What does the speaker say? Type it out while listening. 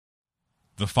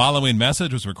The following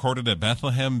message was recorded at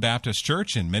Bethlehem Baptist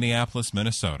Church in Minneapolis,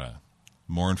 Minnesota.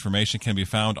 More information can be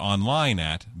found online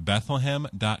at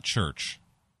bethlehem.church.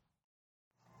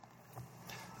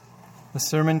 The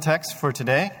sermon text for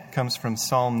today comes from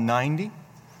Psalm 90.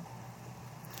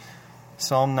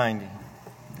 Psalm 90.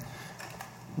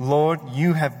 Lord,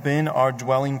 you have been our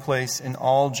dwelling place in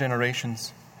all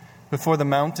generations. Before the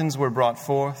mountains were brought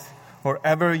forth, or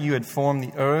ever you had formed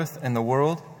the earth and the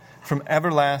world, from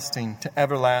everlasting to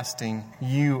everlasting,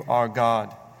 you are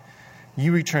God.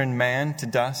 You return man to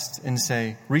dust and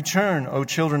say, "Return, O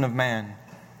children of man."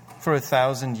 For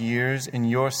 1,000 years in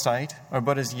your sight are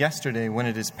but as yesterday when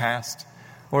it is past,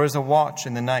 or as a watch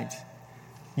in the night.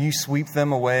 You sweep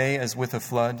them away as with a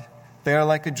flood. They are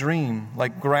like a dream,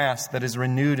 like grass that is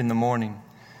renewed in the morning.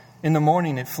 In the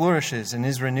morning it flourishes and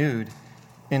is renewed.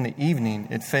 In the evening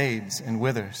it fades and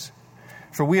withers.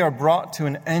 For we are brought to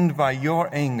an end by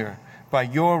your anger. By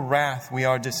your wrath we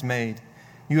are dismayed.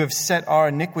 You have set our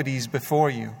iniquities before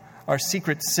you, our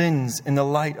secret sins in the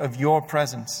light of your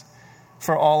presence.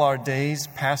 For all our days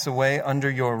pass away under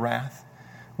your wrath.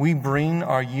 We bring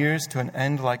our years to an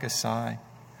end like a sigh.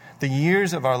 The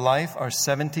years of our life are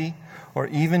 70, or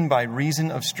even by reason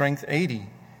of strength 80.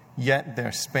 Yet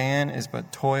their span is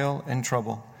but toil and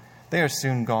trouble. They are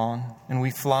soon gone, and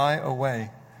we fly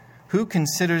away. Who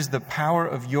considers the power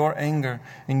of your anger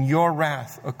and your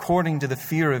wrath according to the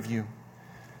fear of you?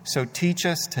 So teach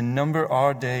us to number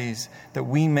our days, that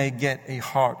we may get a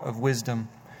heart of wisdom.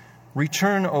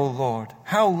 Return, O Lord.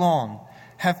 How long?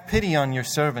 Have pity on your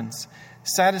servants.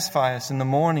 Satisfy us in the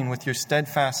morning with your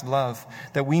steadfast love,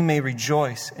 that we may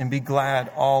rejoice and be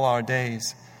glad all our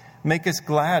days. Make us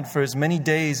glad for as many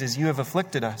days as you have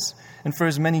afflicted us, and for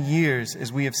as many years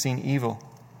as we have seen evil.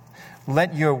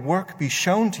 Let your work be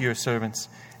shown to your servants,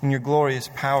 and your glorious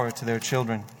power to their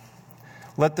children.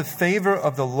 Let the favor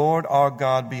of the Lord our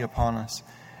God be upon us,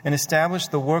 and establish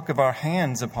the work of our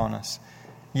hands upon us.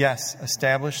 Yes,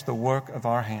 establish the work of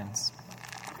our hands.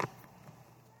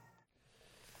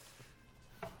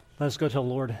 Let us go to the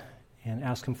Lord and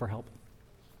ask Him for help.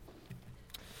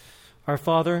 Our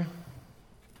Father,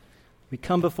 we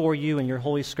come before you in your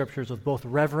holy scriptures with both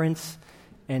reverence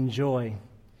and joy,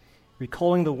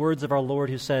 recalling the words of our Lord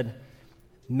who said,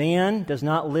 "Man does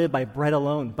not live by bread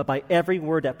alone, but by every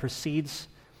word that proceeds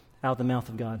out of the mouth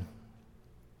of God."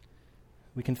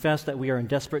 We confess that we are in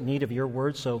desperate need of your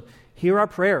word, so hear our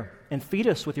prayer and feed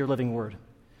us with your living word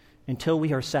until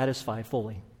we are satisfied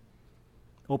fully.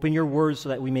 Open your words so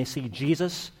that we may see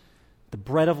Jesus, the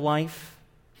bread of life,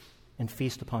 and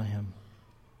feast upon him.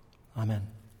 Amen.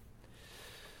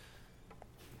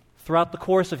 Throughout the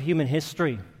course of human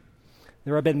history,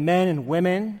 there have been men and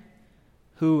women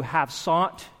who have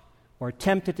sought or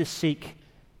attempted to seek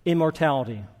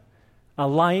immortality, a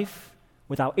life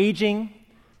without aging,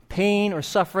 pain, or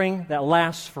suffering that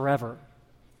lasts forever.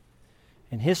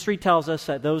 And history tells us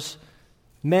that those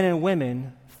men and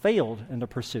women failed in their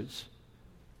pursuits.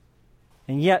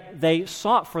 And yet they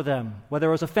sought for them, whether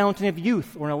it was a fountain of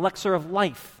youth or an elixir of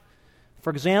life. For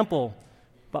example,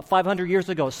 about 500 years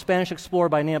ago, a Spanish explorer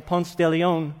by the name of Ponce de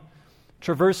Leon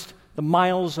traversed the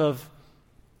miles of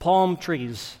palm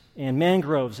trees and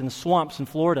mangroves and swamps in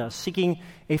Florida, seeking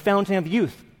a fountain of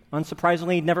youth.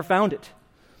 Unsurprisingly, he never found it.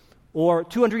 Or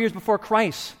 200 years before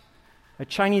Christ, a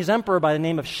Chinese emperor by the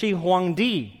name of Shi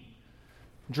Huangdi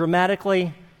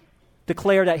dramatically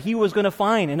declared that he was going to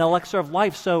find an elixir of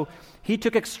life. So he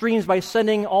took extremes by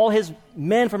sending all his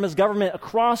men from his government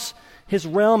across his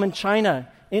realm in China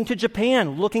into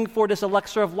Japan, looking for this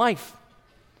elixir of life.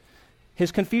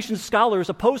 His Confucian scholars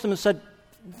opposed him and said,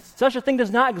 "Such a thing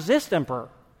does not exist, Emperor."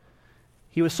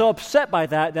 He was so upset by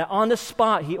that on the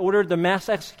spot he ordered the mass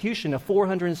execution of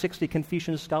 460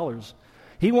 Confucian scholars.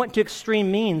 He went to extreme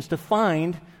means to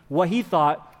find what he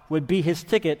thought would be his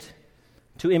ticket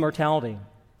to immortality.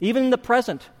 Even in the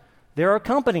present, there are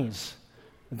companies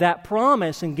that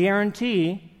promise and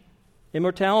guarantee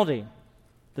immortality.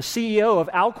 The CEO of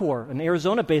Alcor, an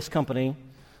Arizona-based company,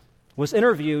 was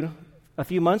interviewed a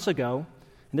few months ago,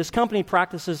 and this company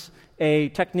practices a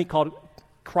technique called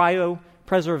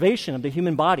cryopreservation of the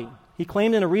human body. He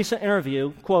claimed in a recent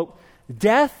interview, quote,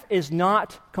 "Death is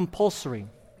not compulsory.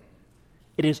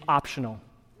 It is optional,"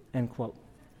 end quote.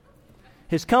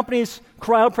 His company's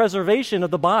cryopreservation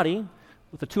of the body,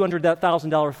 with a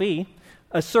 $200,000 fee,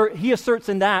 he asserts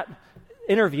in that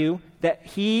interview that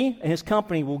he and his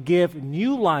company will give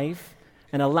new life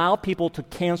and allow people to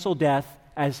cancel death,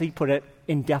 as he put it,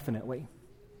 indefinitely.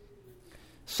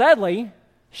 Sadly,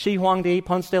 Shi Huangdi,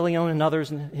 Ponce de Leon, and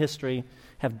others in history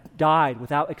have died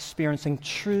without experiencing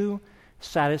true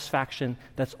satisfaction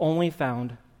that's only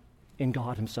found in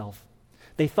God himself.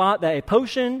 They thought that a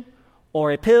potion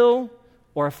or a pill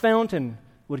or a fountain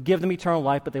would give them eternal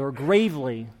life, but they were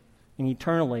gravely and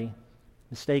eternally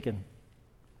mistaken.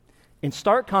 In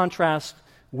stark contrast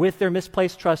with their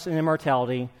misplaced trust in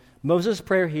immortality, Moses'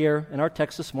 prayer here in our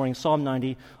text this morning, Psalm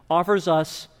 90, offers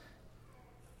us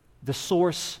the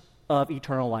source of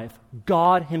eternal life,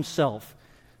 God himself.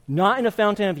 Not in a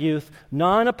fountain of youth,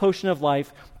 not in a potion of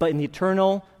life, but in the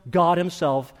eternal God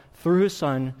himself through his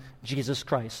Son, Jesus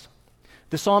Christ.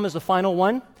 This psalm is the final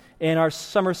one in our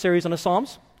summer series on the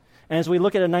Psalms. And as we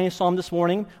look at the 90th Psalm this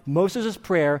morning, Moses'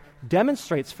 prayer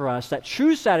demonstrates for us that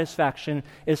true satisfaction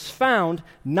is found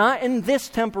not in this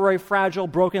temporary, fragile,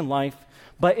 broken life,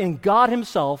 but in God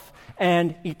himself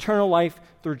and eternal life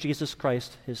through Jesus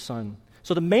Christ, his Son.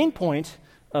 So the main point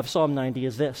of Psalm 90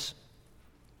 is this.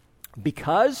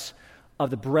 Because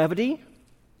of the brevity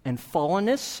and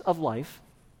fallenness of life,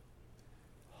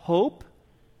 hope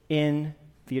in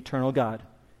the eternal God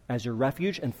as your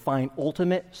refuge and find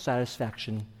ultimate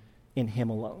satisfaction in him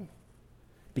alone.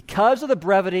 Because of the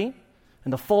brevity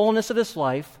and the fullness of this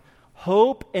life,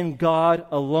 hope in God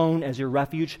alone as your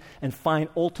refuge and find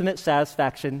ultimate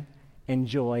satisfaction and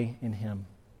joy in him.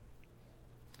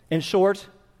 In short,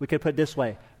 we could put it this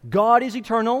way. God is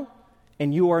eternal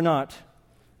and you are not.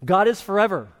 God is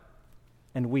forever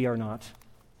and we are not.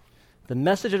 The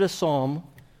message of this psalm,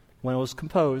 when it was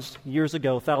composed years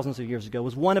ago, thousands of years ago,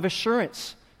 was one of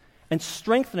assurance and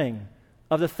strengthening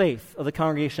of the faith of the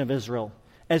congregation of Israel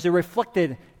as they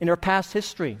reflected in their past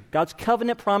history, God's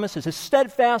covenant promises, his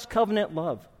steadfast covenant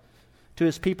love to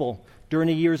his people during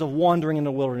the years of wandering in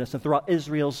the wilderness and throughout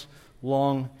Israel's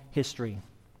long history.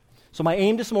 So my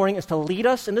aim this morning is to lead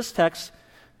us in this text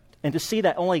and to see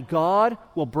that only God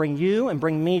will bring you and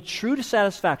bring me true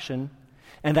satisfaction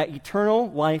and that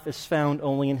eternal life is found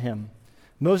only in him.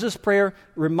 Moses' prayer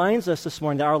reminds us this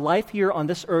morning that our life here on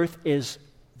this earth is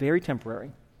very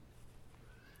temporary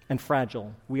and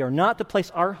fragile. We are not to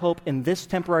place our hope in this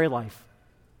temporary life,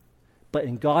 but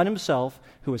in God himself,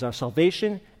 who is our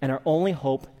salvation and our only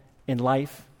hope in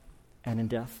life and in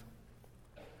death.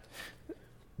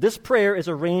 This prayer is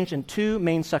arranged in two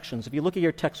main sections. If you look at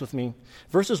your text with me,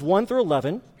 verses 1 through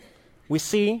 11, we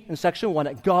see in section 1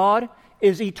 that God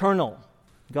is eternal.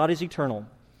 God is eternal.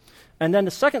 And then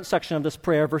the second section of this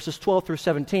prayer, verses 12 through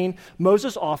 17,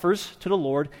 Moses offers to the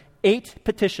Lord 8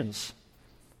 petitions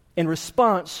in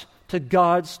response to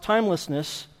God's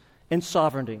timelessness and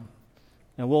sovereignty.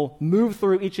 And we'll move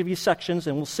through each of these sections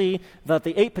and we'll see that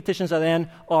the 8 petitions at the end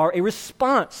are a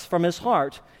response from his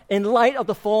heart. In light of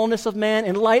the fullness of man,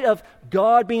 in light of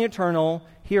God being eternal,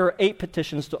 here are 8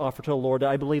 petitions to offer to the Lord that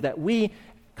I believe that we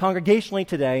congregationally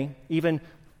today, even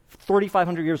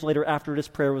 3,500 years later after this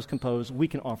prayer was composed, we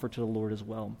can offer to the Lord as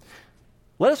well.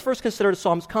 Let us first consider the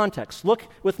Psalm's context. Look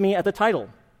with me at the title.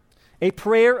 A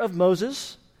prayer of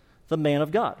Moses, the man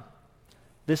of God.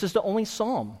 This is the only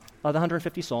psalm of the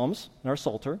 150 psalms in our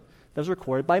Psalter that was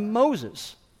recorded by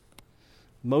Moses.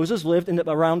 Moses lived in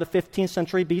around the 15th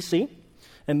century BC,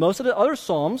 and most of the other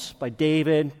psalms by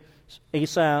David,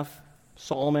 Asaph,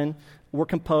 Solomon were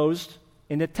composed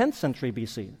in the 10th century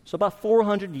BC, so about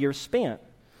 400 years span.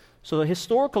 So the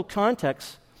historical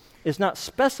context is not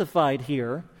specified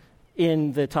here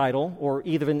in the title or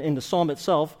even in the psalm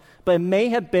itself, but it may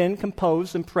have been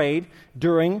composed and prayed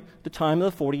during the time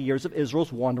of the 40 years of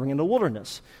Israel's wandering in the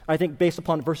wilderness. I think based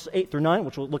upon verses 8 through 9,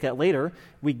 which we'll look at later,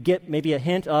 we get maybe a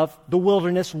hint of the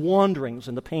wilderness wanderings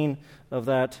and the pain of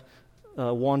that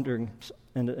wandering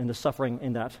and the suffering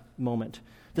in that moment.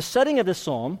 The setting of this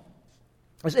psalm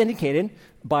is indicated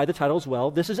by the title as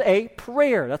well. This is a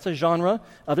prayer. That's a genre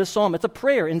of this psalm. It's a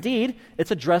prayer. Indeed,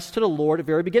 it's addressed to the Lord at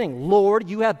the very beginning. Lord,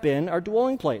 you have been our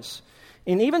dwelling place.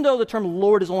 And even though the term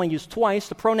Lord is only used twice,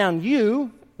 the pronoun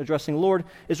you, addressing Lord,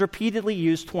 is repeatedly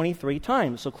used 23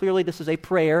 times. So clearly this is a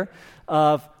prayer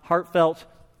of heartfelt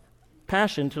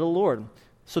passion to the Lord.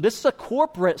 So this is a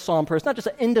corporate psalm prayer. It's not just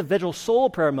an individual solo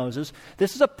prayer of Moses.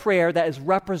 This is a prayer that is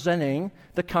representing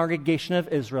the congregation of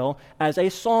Israel as a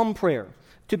psalm prayer,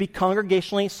 to be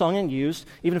congregationally sung and used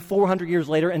even 400 years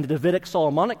later in the Davidic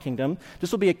Solomonic kingdom.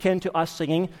 This will be akin to us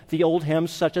singing the old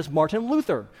hymns such as Martin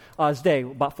Luther's day,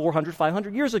 about 400,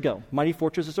 500 years ago. Mighty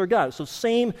fortress is our God. So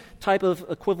same type of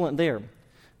equivalent there.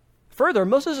 Further,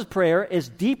 Moses' prayer is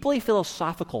deeply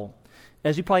philosophical,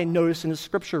 as you probably noticed in the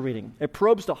scripture reading. It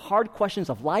probes the hard questions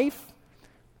of life,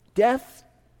 death,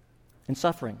 and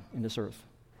suffering in this earth.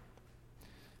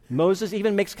 Moses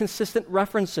even makes consistent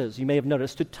references, you may have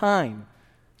noticed, to time,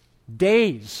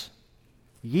 days,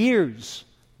 years,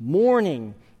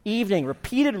 morning, evening.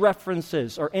 Repeated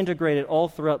references are integrated all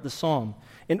throughout the psalm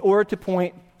in order to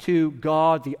point to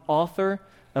God, the author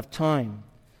of time,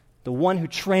 the one who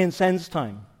transcends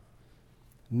time.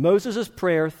 Moses'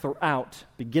 prayer throughout,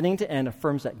 beginning to end,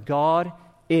 affirms that God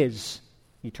is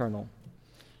eternal.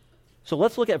 So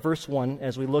let's look at verse 1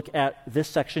 as we look at this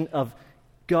section of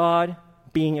God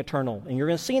being eternal. And you're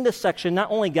going to see in this section,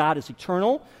 not only God is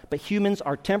eternal, but humans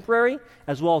are temporary,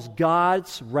 as well as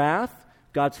God's wrath,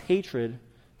 God's hatred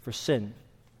for sin.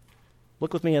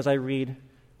 Look with me as I read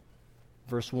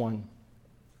verse 1.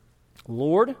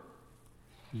 Lord,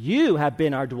 you have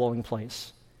been our dwelling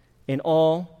place in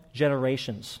all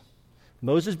generations.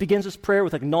 Moses begins his prayer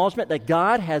with acknowledgement that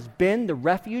God has been the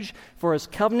refuge for his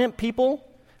covenant people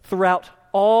throughout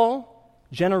all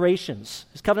generations.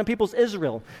 His covenant people is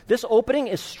Israel. This opening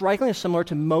is strikingly similar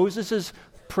to Moses'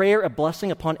 prayer of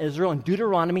blessing upon Israel in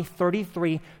Deuteronomy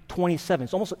 33:27.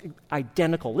 It's almost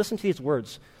identical. Listen to these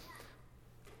words.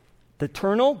 The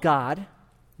eternal God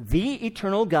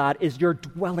is your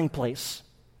dwelling place.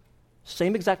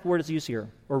 Same exact word is used here,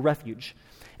 or refuge.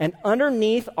 And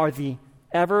underneath are the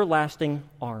everlasting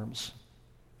arms.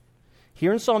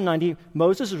 Here in Psalm 90,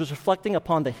 Moses is reflecting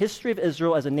upon the history of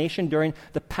Israel as a nation during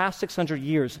the past 600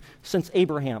 years since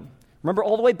Abraham. Remember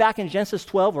all the way back in Genesis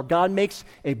 12 where God makes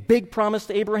a big promise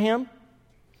to Abraham?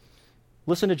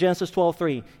 Listen to Genesis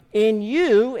 12:3. In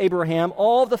you, Abraham,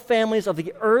 all the families of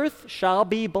the earth shall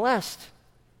be blessed.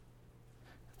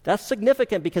 That's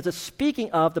significant because it's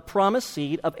speaking of the promised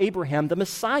seed of Abraham, the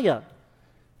Messiah,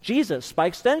 Jesus. By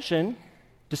extension,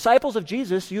 disciples of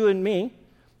Jesus, you and me,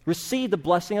 receive the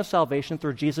blessing of salvation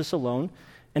through Jesus alone.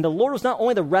 And the Lord was not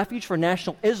only the refuge for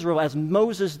national Israel, as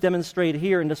Moses demonstrated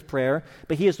here in this prayer,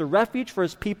 but he is the refuge for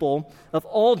his people of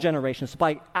all generations.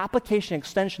 By application and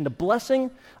extension, the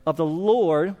blessing of the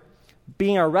Lord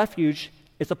being our refuge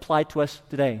is applied to us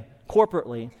today,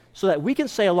 corporately, so that we can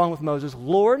say along with Moses,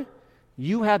 Lord,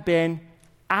 you have been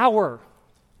our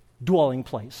dwelling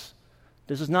place.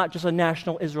 This is not just a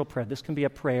national Israel prayer. This can be a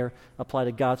prayer applied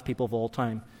to God's people of all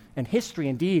time. And history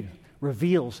indeed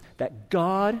reveals that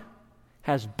God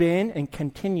has been and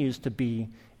continues to be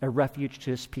a refuge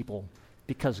to his people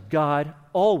because God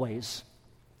always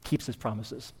keeps his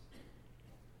promises.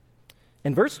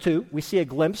 In verse 2, we see a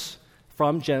glimpse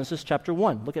from Genesis chapter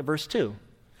 1. Look at verse 2.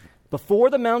 Before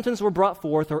the mountains were brought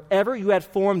forth, or ever you had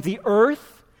formed the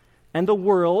earth and the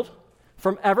world,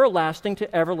 from everlasting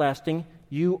to everlasting,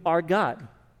 you are God.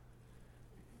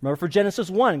 Remember for Genesis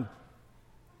 1,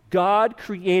 God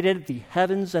created the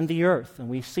heavens and the earth, and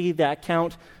we see that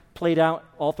account played out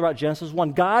all throughout Genesis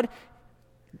 1. God,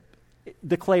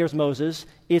 declares Moses,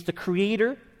 is the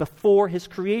creator before his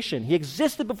creation. He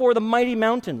existed before the mighty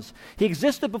mountains. He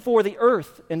existed before the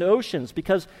earth and the oceans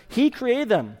because he created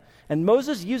them. And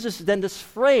Moses uses then this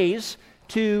phrase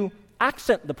to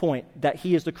accent the point that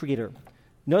he is the creator.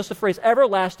 Notice the phrase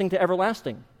everlasting to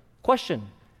everlasting. Question,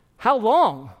 how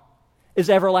long is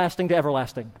everlasting to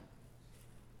everlasting?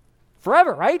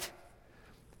 Forever, right?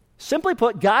 Simply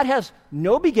put, God has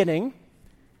no beginning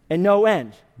and no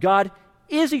end. God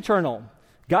is eternal.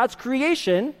 God's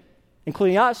creation,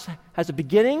 including us, has a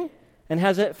beginning and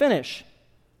has a finish.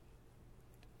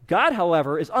 God,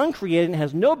 however, is uncreated and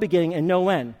has no beginning and no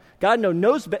end. God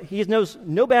knows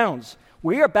no bounds.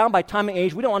 We are bound by time and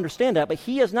age. We don't understand that, but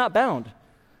he is not bound.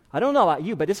 I don't know about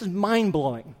you, but this is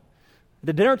mind-blowing. At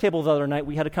the dinner table the other night,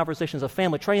 we had a conversation as a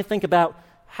family trying to think about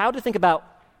how to think about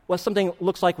what something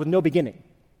looks like with no beginning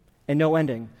and no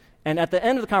ending. And at the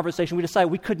end of the conversation, we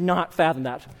decided we could not fathom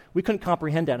that. We couldn't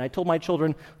comprehend that. And I told my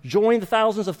children, join the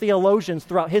thousands of theologians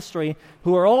throughout history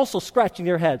who are also scratching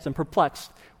their heads and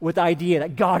perplexed with the idea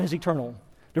that God is eternal.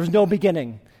 There's no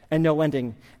beginning and no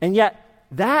ending. And yet,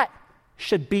 that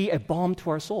should be a balm to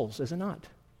our souls, is it not?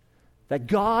 That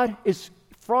God is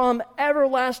from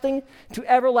everlasting to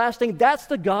everlasting. That's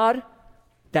the God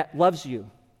that loves you.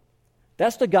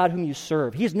 That's the God whom you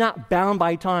serve. He's not bound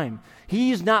by time.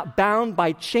 He's not bound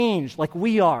by change like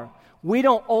we are. We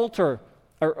don't alter,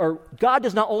 or God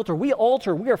does not alter. We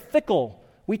alter. We are fickle.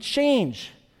 We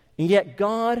change. And yet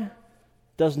God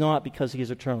does not because he is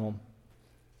eternal.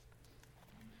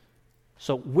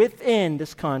 So within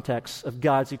this context of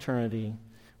God's eternity,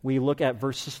 we look at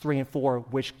verses 3 and 4,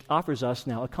 which offers us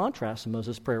now a contrast in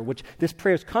Moses' prayer, which this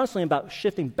prayer is constantly about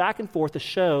shifting back and forth to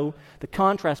show the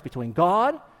contrast between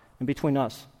God and between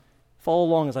us. Follow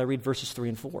along as I read verses 3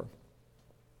 and 4.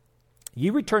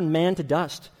 You return man to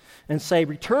dust and say,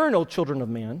 return, O children of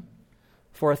man,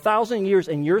 for 1,000 years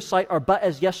in your sight are but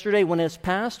as yesterday when it is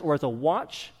past, or as a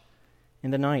watch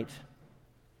in the night.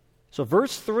 So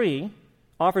verse 3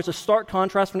 offers a stark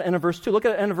contrast from the end of verse 2. Look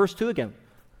at the end of verse 2 again.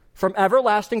 From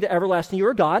everlasting to everlasting, you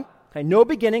are God. Okay, no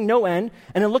beginning, no end.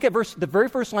 And then look at the very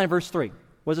first line of verse 3.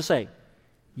 What does it say?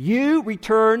 You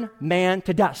return man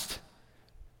to dust.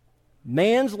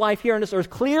 Man's life here on this earth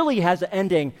clearly has an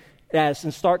ending, as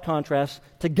in stark contrast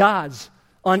to God's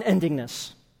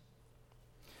unendingness.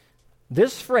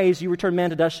 This phrase, you return man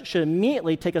to dust, should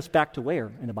immediately take us back to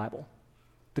where in the Bible?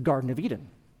 The Garden of Eden,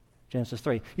 Genesis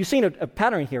 3. You've seen a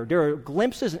pattern here. There are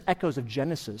glimpses and echoes of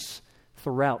Genesis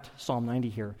throughout Psalm 90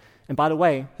 here. And by the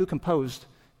way, who composed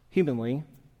humanly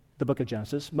the book of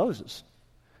Genesis? Moses.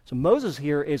 So Moses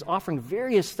here is offering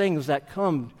various things that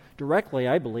come directly,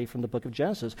 I believe, from the book of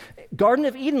Genesis. Garden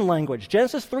of Eden language,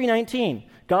 Genesis 3:19.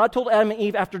 God told Adam and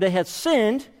Eve after they had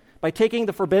sinned by taking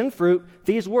the forbidden fruit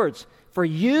these words, "For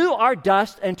you are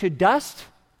dust, and to dust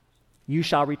you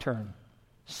shall return."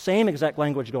 Same exact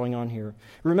language going on here.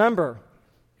 Remember,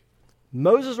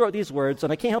 Moses wrote these words,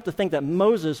 and I can't help to think that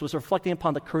Moses was reflecting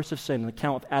upon the curse of sin in the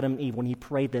account of Adam and Eve when he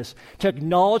prayed this, to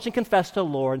acknowledge and confess to the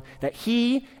Lord that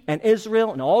he and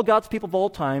Israel and all God's people of all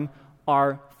time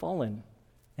are fallen,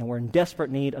 and we're in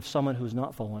desperate need of someone who's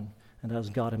not fallen, and that is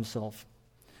God himself.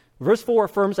 Verse 4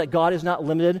 affirms that God is not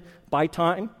limited by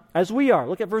time as we are.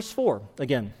 Look at verse 4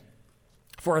 again.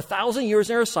 "For 1,000 years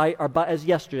in our sight are but as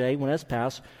yesterday when it has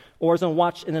passed, or as a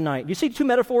watch in the night." You see two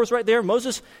metaphors right there?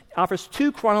 Moses offers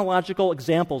two chronological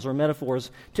examples or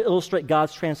metaphors to illustrate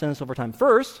God's transcendence over time.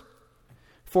 First,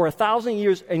 for 1,000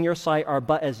 years in your sight are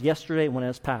but as yesterday when it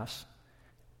has passed.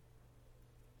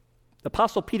 The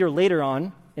Apostle Peter later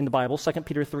on in the Bible, 2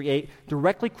 Peter 3:8,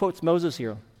 directly quotes Moses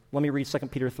here. Let me read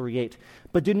 2 Peter 3:8.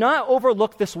 "But do not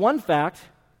overlook this one fact,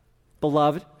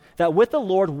 beloved, that with the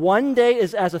Lord 1 day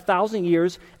is as 1,000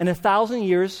 years, and 1,000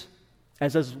 years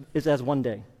is as 1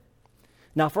 day."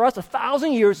 Now, for us,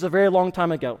 1,000 years is a very long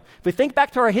time ago. If we think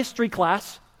back to our history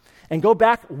class and go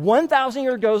back 1,000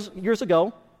 years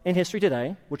ago in history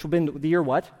today, which would have been the year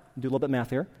what? Do a little bit of math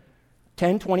here.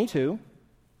 1022.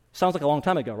 Sounds like a long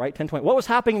time ago, right? 1020. What was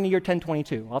happening in the year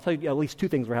 1022? I'll tell you at least two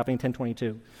things were happening in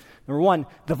 1022. Number one,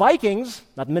 the Vikings,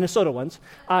 not the Minnesota ones,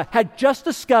 had just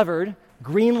discovered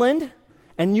Greenland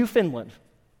and Newfoundland.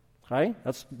 Okay?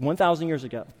 That's 1,000 years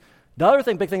ago. The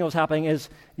other big thing that was happening is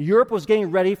Europe was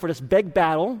getting ready for this big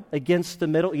battle against the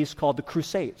Middle East called the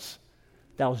Crusades.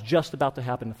 That was just about to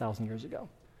happen 1,000 years ago.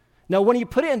 Now, when you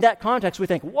put it in that context, we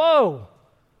think, whoa,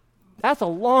 that's a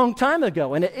long time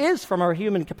ago, and it is from our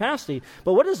human capacity.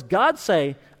 But what does God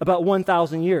say about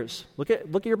 1,000 years? Look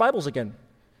at your Bibles again.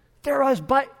 There was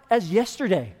but as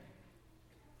yesterday.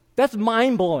 That's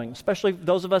mind-blowing, especially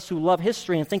those of us who love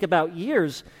history and think about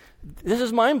years. This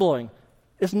is mind-blowing.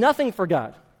 It's nothing for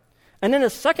God. And then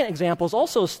the second example is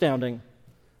also astounding,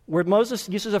 where Moses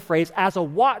uses a phrase, "as a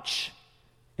watch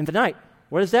in the night."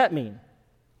 What does that mean?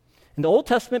 In the Old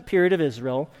Testament period of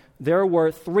Israel, there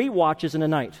were 3 watches in a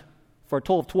night for a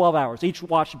total of 12 hours, each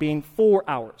watch being 4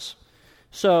 hours.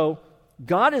 So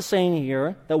God is saying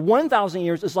here that 1,000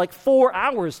 years is like 4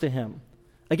 hours to him.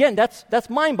 Again, that's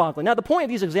mind-boggling. Now, the point of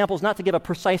these examples is not to give a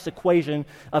precise equation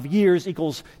of years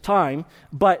equals time,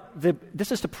 but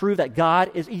this is to prove that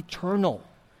God is eternal,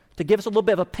 to give us a little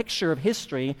bit of a picture of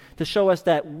history, to show us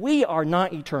that we are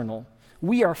not eternal.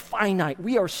 We are finite.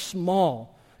 We are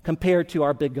small compared to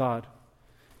our big God.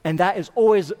 And that is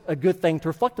always a good thing to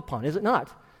reflect upon, is it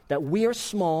not? That we are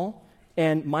small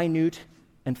and minute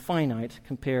and finite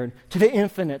compared to the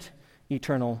infinite,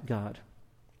 eternal God.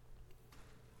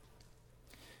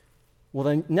 Well,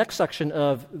 the next section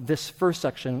of this first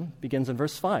section begins in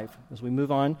verse 5, as we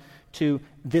move on to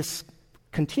this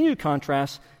continued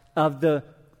contrast of the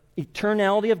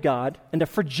eternality of God and the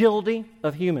fragility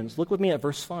of humans. Look with me at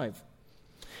verse 5.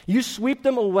 "You sweep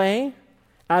them away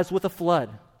as with a flood.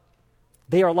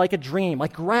 They are like a dream,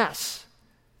 like grass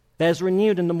that is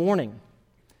renewed in the morning.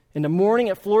 In the morning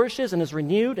it flourishes and is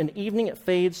renewed, in the evening it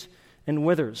fades and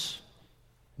withers."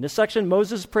 In this section,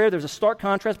 Moses' prayer, there's a stark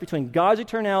contrast between God's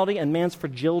eternality and man's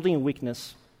fragility and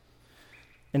weakness.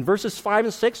 In verses 5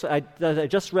 and 6 that I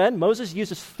just read, Moses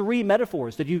uses 3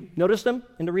 metaphors. Did you notice them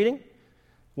in the reading?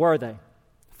 What are they?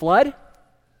 Flood,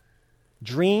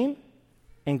 dream,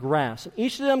 and grass.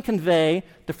 Each of them convey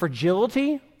the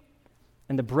fragility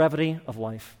and the brevity of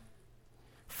life.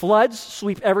 Floods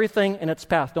sweep everything in its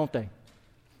path, don't they?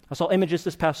 I saw images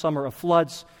this past summer of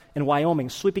floods in Wyoming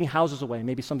sweeping houses away.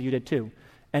 Maybe some of you did too.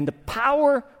 And the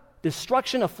power,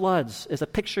 destruction of floods is a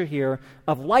picture here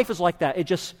of life is like that.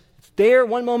 It's there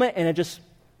one moment and it just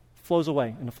flows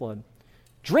away in a flood.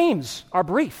 Dreams are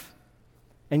brief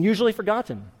and usually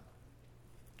forgotten.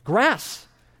 Grass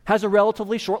has a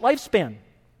relatively short lifespan,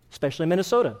 especially in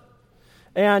Minnesota.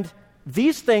 And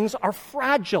these things are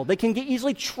fragile. They can get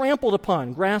easily trampled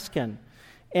upon. Grass can.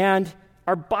 And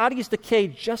our bodies decay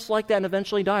just like that and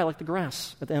eventually die like the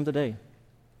grass at the end of the day.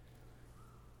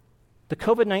 The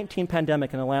COVID-19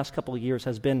 pandemic in the last couple of years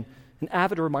has been an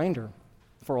avid reminder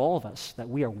for all of us that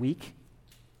we are weak,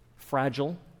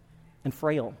 fragile, and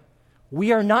frail.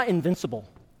 We are not invincible.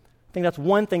 I think that's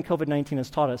one thing COVID-19 has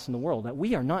taught us in the world, that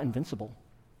we are not invincible.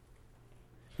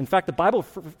 In fact, the Bible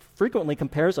frequently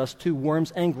compares us to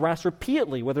worms and grass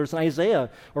repeatedly, whether it's in Isaiah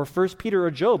or 1 Peter or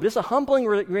Job. It's a humbling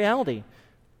reality.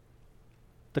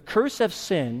 The curse of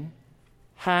sin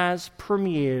has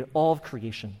permeated all of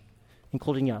creation,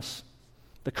 including us.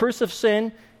 The curse of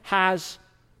sin has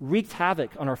wreaked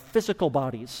havoc on our physical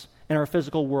bodies and our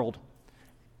physical world.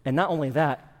 And not only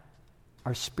that,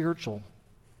 our spiritual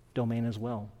domain as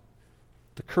well.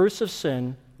 The curse of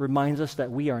sin reminds us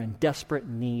that we are in desperate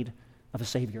need of a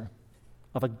Savior,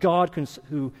 of a God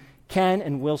who can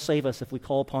and will save us if we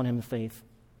call upon Him in faith.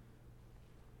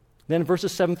 Then in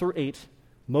verses 7 through 8,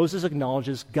 Moses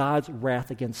acknowledges God's wrath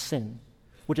against sin,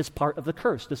 which is part of the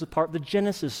curse. This is part of the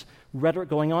Genesis rhetoric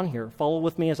going on here. Follow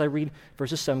with me as I read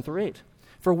verses 7 through 8.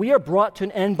 For we are brought to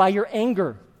an end by your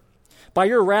anger. By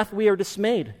your wrath we are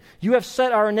dismayed. You have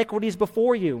set our iniquities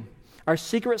before you, our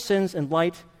secret sins in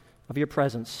light of your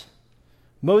presence.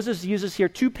 Moses uses here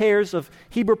two pairs of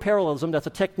Hebrew parallelism. That's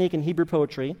a technique in Hebrew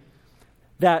poetry.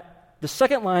 That the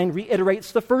second line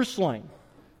reiterates the first line,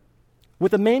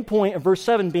 with the main point of verse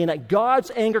 7 being that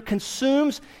God's anger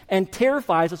consumes and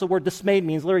terrifies, as the word dismayed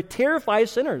means, literally terrifies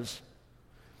sinners.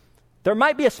 There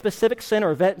might be a specific sin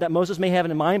or event that Moses may have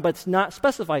in mind, but it's not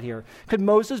specified here. Could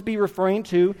Moses be referring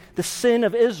to the sin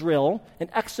of Israel in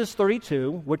Exodus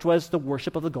 32, which was the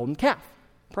worship of the golden calf?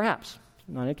 Perhaps.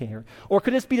 Not okay here. Or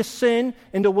could this be the sin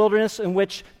in the wilderness in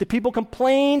which the people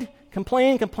complained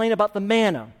about the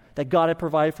manna that God had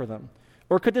provided for them?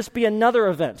 Or could this be another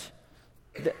event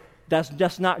that's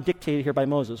just not dictated here by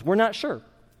Moses? We're not sure.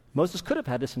 Moses could have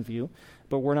had this in view,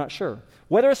 but we're not sure.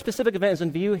 Whether a specific event is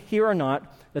in view here or not,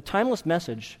 the timeless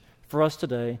message for us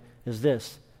today is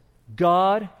this: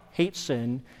 God hates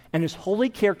sin, and His holy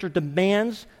character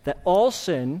demands that all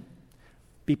sin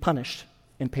be punished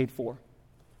and paid for.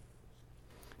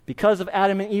 Because of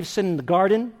Adam and Eve's sin in the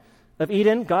Garden of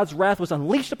Eden, God's wrath was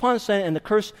unleashed upon sin, and the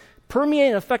curse permeated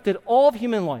and affected all of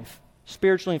human life,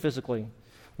 spiritually and physically.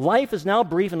 Life is now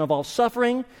brief and involves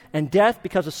suffering and death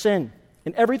because of sin.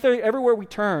 And everywhere we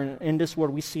turn in this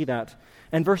world, we see that.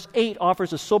 And verse 8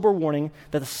 offers a sober warning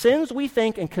that the sins we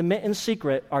think and commit in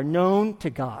secret are known to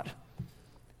God.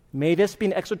 May this be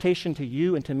an exhortation to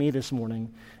you and to me this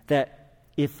morning, that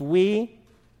if we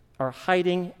are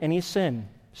hiding any sin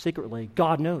secretly,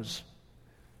 God knows.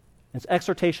 It's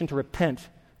exhortation to repent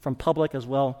from public as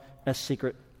well as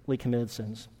secretly committed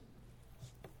sins.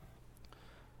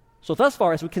 So thus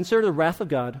far, as we consider the wrath of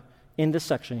God in this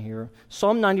section here,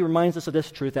 Psalm 90 reminds us of this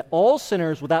truth, that all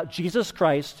sinners without Jesus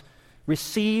Christ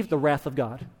receive the wrath of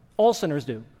God. All sinners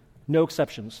do, no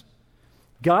exceptions.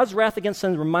 God's wrath against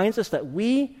sin reminds us that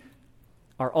we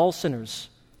are all sinners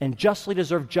and justly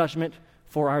deserve judgment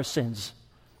for our sins.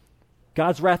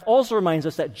 God's wrath also reminds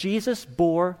us that Jesus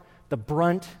bore the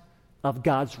brunt of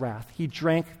God's wrath. He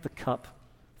drank the cup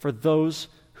for those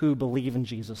who believe in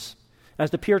Jesus.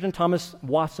 As the Puritan Thomas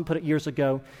Watson put it years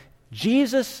ago,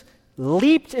 Jesus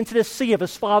leaped into the sea of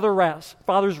His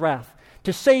Father's wrath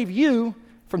to save you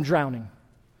from drowning.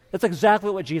 That's exactly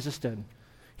what Jesus did.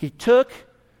 He took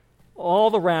all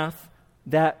the wrath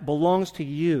that belongs to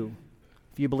you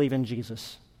if you believe in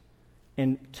Jesus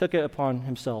and took it upon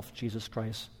Himself, Jesus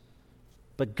Christ.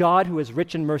 But God, who is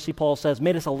rich in mercy, Paul says,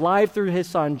 made us alive through His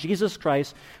Son, Jesus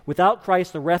Christ. Without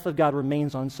Christ, the wrath of God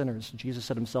remains on sinners. Jesus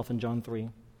said Himself in John 3.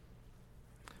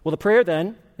 Well, the prayer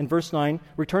then, in verse 9,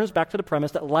 returns back to the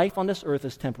premise that life on this earth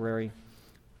is temporary.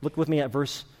 Look with me at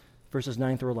verses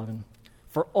 9 through 11.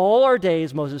 For all our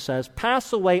days, Moses says,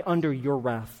 pass away under your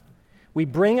wrath. We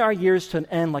bring our years to an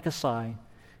end like a sigh.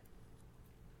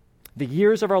 The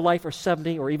years of our life are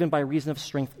 70, or even by reason of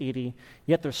strength 80,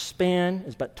 yet their span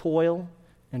is but toil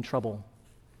and trouble.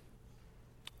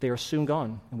 They are soon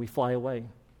gone, and we fly away.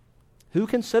 Who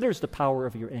considers the power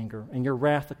of your anger and your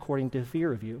wrath according to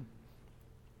fear of you?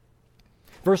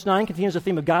 Verse 9 continues the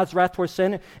theme of God's wrath towards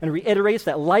sin and reiterates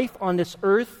that life on this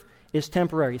earth is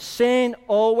temporary. Sin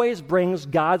always brings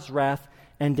God's wrath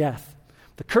and death.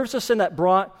 The curse of sin that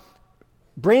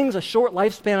brings a short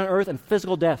lifespan on earth and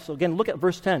physical death. So again, look at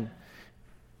verse 10.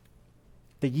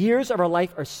 The years of our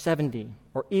life are 70,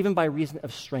 or even by reason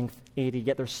of strength 80,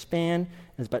 yet their span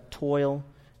is but toil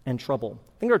and trouble.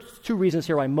 I think there are two reasons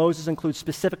here why Moses includes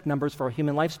specific numbers for our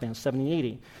human lifespan, 70,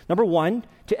 80. Number one,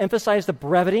 to emphasize the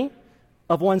brevity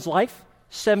of one's life.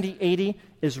 70, 80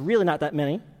 is really not that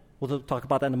many. We'll talk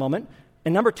about that in a moment.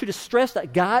 And number two, to stress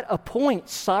that God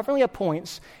sovereignly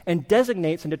appoints, and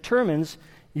designates and determines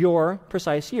your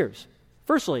precise years.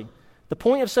 Firstly, The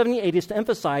point of 70 AD is to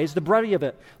emphasize the brevity of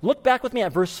it. Look back with me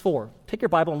at verse 4. Take your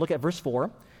Bible and look at verse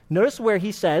 4. Notice where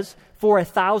he says, for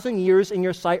 1,000 years in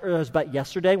your sight is but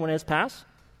yesterday when it has passed.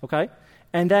 Okay?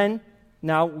 And then,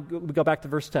 now we go back to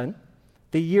verse 10.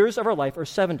 The years of our life are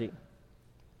 70.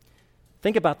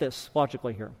 Think about this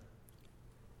logically here.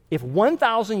 If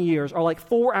 1,000 years are like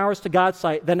 4 hours to God's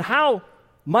sight, then how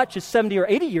much is 70 or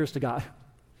 80 years to God?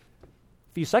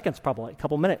 A few seconds probably, a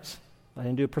couple minutes. I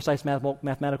didn't do a precise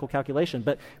mathematical calculation,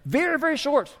 but very, very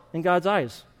short in God's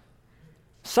eyes.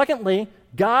 Secondly,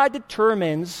 God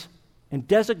determines and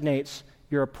designates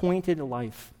your appointed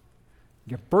life,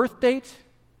 your birth date,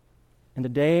 and the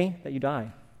day that you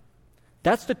die.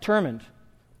 That's determined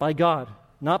by God,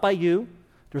 not by you.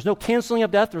 There's no canceling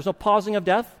of death. There's no pausing of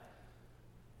death.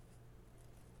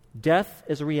 Death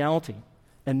is a reality.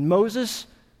 And Moses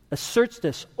asserts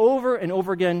this over and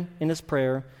over again in his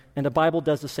prayer, and the Bible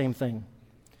does the same thing.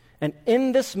 And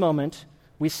in this moment,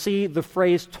 we see the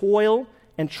phrase toil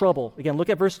and trouble. Again, look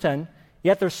at verse 10.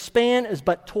 Yet their span is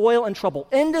but toil and trouble.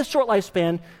 In this short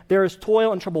lifespan, there is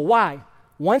toil and trouble. Why?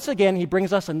 Once again, he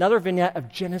brings us another vignette of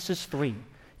Genesis 3.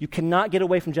 You cannot get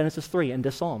away from Genesis 3 in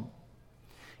this psalm.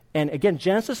 And again,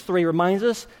 Genesis 3 reminds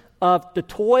us of the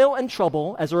toil and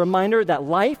trouble as a reminder that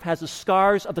life has the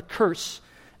scars of the curse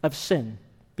of sin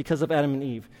because of Adam and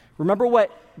Eve. Remember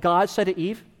what God said to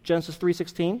Eve, Genesis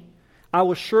 3:16? I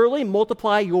will surely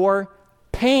multiply your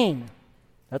pain.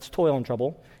 That's toil and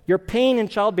trouble. Your pain in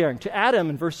childbearing. To Adam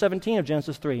in verse 17 of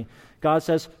Genesis 3, God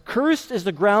says, cursed is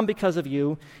the ground because of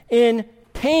you. In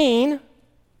pain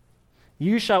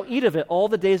you shall eat of it all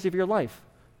the days of your life.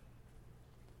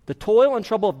 The toil and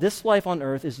trouble of this life on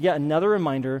earth is yet another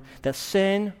reminder that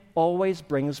sin always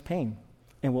brings pain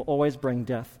and will always bring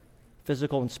death,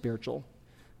 physical and spiritual.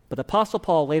 But the Apostle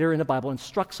Paul later in the Bible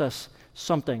instructs us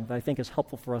something that I think is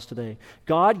helpful for us today.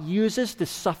 God uses the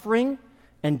suffering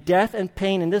and death and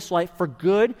pain in this life for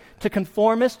good to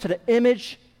conform us to the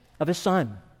image of His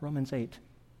Son, Romans 8.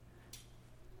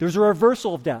 There's a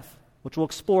reversal of death, which we'll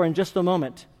explore in just a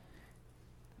moment.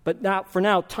 But now, for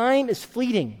now, time is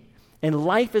fleeting and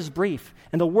life is brief.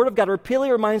 And the Word of God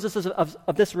repeatedly reminds us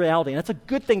of this reality. And that's a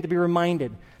good thing to be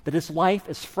reminded that this life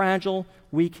is fragile,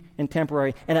 weak, and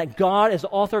temporary, and that God, as the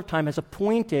author of time, has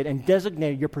appointed and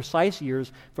designated your precise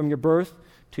years from your birth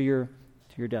to your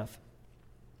death.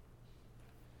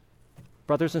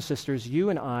 Brothers and sisters,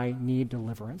 you and I need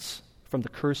deliverance from the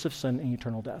curse of sin and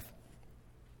eternal death.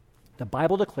 The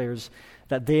Bible declares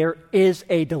that there is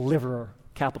a deliverer,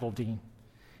 capital D.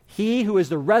 He who is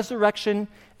the resurrection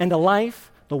and the life,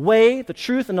 the way, the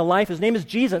truth, and the life. His name is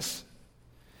Jesus.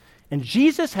 And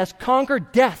Jesus has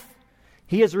conquered death.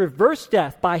 He has reversed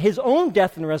death by His own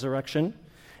death and resurrection.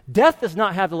 Death does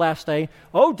not have the last say,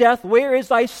 "O death, where is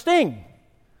thy sting?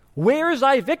 Where is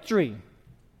thy victory?"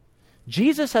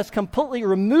 Jesus has completely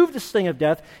removed the sting of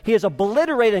death. He has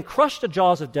obliterated and crushed the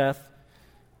jaws of death.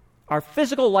 Our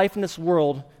physical life in this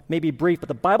world may be brief, but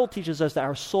the Bible teaches us that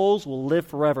our souls will live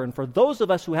forever. And for those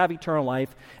of us who have eternal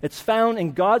life, it's found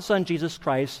in God's Son, Jesus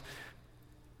Christ,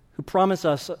 who promised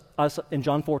us in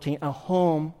John 14, a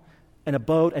home, an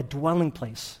abode, a dwelling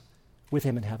place with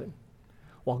Him in heaven.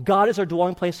 While God is our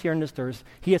dwelling place here on this earth,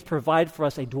 He has provided for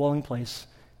us a dwelling place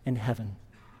in heaven.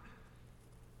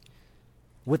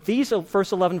 With these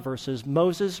first 11 verses,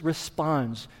 Moses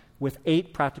responds with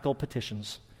 8 practical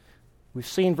petitions. We've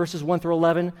seen verses 1 through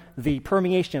 11, the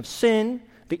permeation of sin,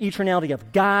 the eternality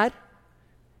of God.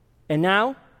 And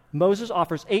now, Moses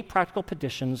offers 8 practical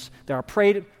petitions that are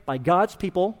prayed by God's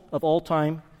people of all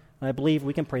time, and I believe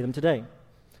we can pray them today.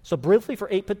 So briefly for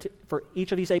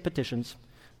each of these 8 petitions,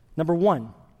 number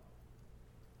 1,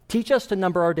 teach us to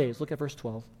number our days. Look at verse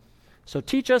 12. So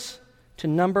teach us to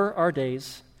number our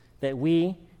days that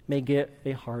we may get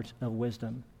a heart of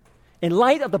wisdom. In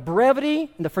light of the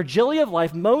brevity and the fragility of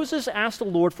life, Moses asked the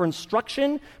Lord for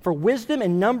instruction, for wisdom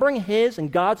in numbering his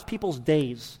and God's people's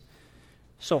days.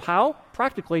 So how,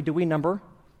 practically, do we number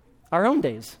our own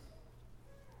days?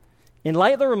 In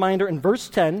light of the reminder in verse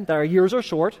 10 that our years are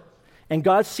short, and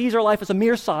God sees our life as a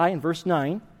mere sigh in verse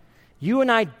 9, you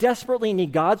and I desperately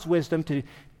need God's wisdom to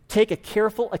take a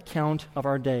careful account of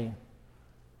our day,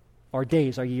 our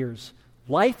days, our years.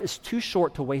 Life is too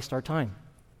short to waste our time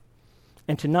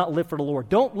and to not live for the Lord.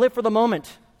 Don't live for the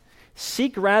moment.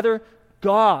 Seek rather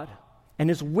God and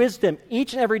His wisdom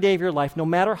each and every day of your life, no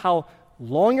matter how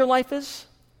long your life is,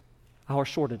 how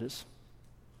short it is.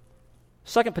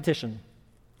 Second petition,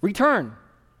 return.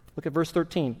 Look at verse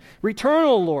 13. Return,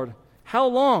 O Lord. How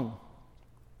long?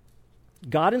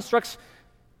 God instructs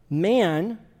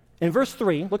man in verse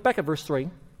 3. Look back at verse 3.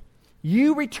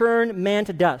 You return man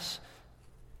to dust.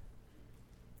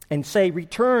 and say,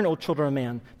 return, O children of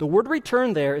man. The word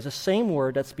return there is the same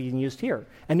word that's being used here.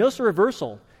 And notice the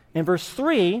reversal. In verse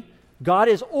 3, God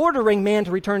is ordering man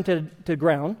to return to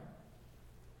ground,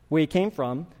 where he came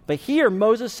from. But here,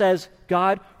 Moses says,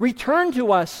 God, return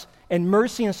to us in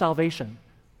mercy and salvation.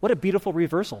 What a beautiful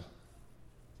reversal.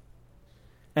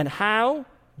 And how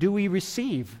do we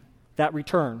receive that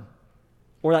return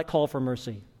or that call for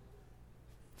mercy?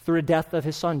 Through the death of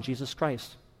his Son, Jesus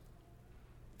Christ.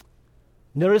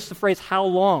 Notice the phrase, how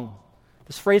long?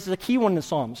 This phrase is a key one in the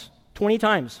Psalms, 20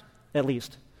 times at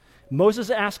least. Moses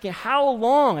is asking, how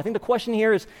long? I think the question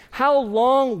here is, how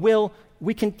long will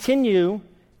we continue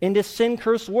in this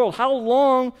sin-cursed world? How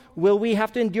long will we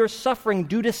have to endure suffering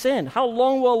due to sin? How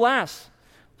long will it last?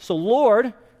 So,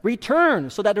 Lord, return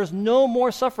so that there's no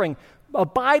more suffering.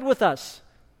 Abide with us.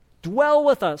 Dwell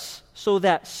with us so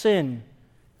that sin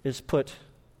is put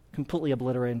completely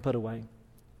obliterated and put away.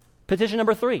 Petition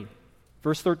number 3,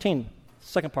 verse 13,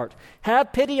 second part.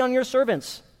 Have pity on your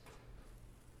servants.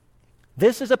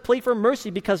 This is a plea for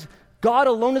mercy because God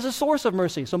alone is a source of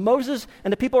mercy. So Moses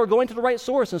and the people are going to the right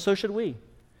source, and so should we.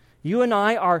 You and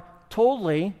I are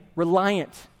totally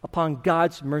reliant upon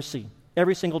God's mercy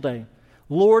every single day.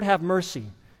 Lord, have mercy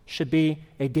should be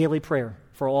a daily prayer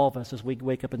for all of us as we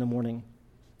wake up in the morning.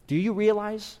 Do you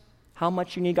realize how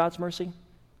much you need God's mercy?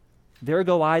 There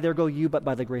go I, there go you, but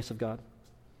by the grace of God.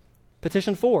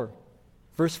 Petition 4,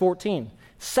 verse 14.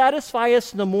 Satisfy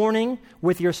us in the morning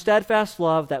with your steadfast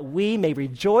love that we may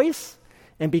rejoice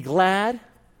and be glad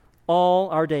all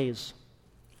our days.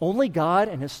 Only God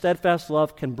and his steadfast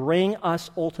love can bring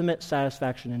us ultimate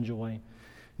satisfaction and joy.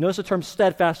 Notice the term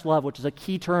steadfast love, which is a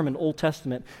key term in Old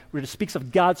Testament, where it speaks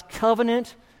of God's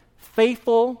covenant,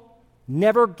 faithful,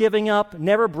 never giving up,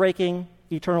 never breaking,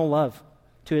 eternal love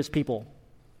to his people.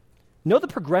 Note the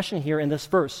progression here in this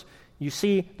verse. You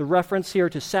see the reference here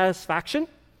to satisfaction,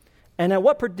 and then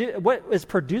what is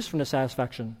produced from the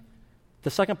satisfaction?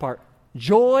 The second part,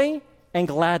 joy and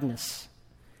gladness.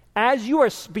 As you are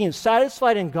being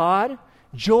satisfied in God,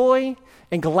 joy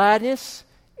and gladness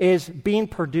is being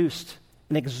produced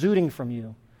and exuding from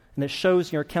you. And it shows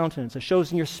in your countenance, it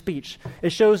shows in your speech,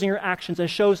 it shows in your actions, it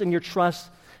shows in your trust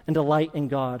and delight in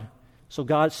God. So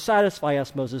God, satisfy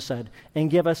us, Moses said, and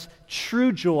give us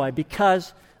true joy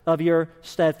because of your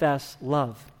steadfast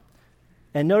love.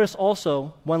 And notice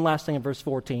also, one last thing in verse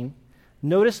 14.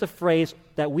 Notice the phrase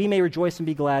that we may rejoice and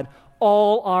be glad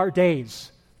all our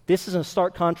days. This is in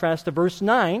stark contrast to verse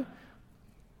 9.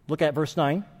 Look at verse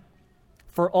 9.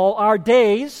 For all our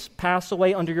days pass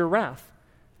away under your wrath.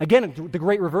 Again, the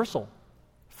great reversal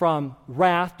from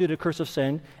wrath due to the curse of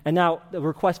sin, and now the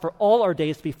request for all our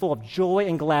days to be full of joy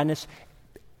and gladness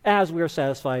as we are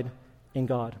satisfied in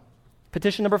God.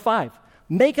 Petition number 5.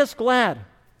 Make us glad.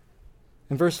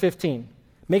 In verse 15.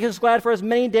 Make us glad for as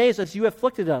many days as you have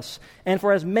afflicted us, and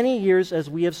for as many years as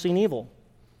we have seen evil.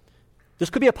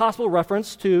 This could be a possible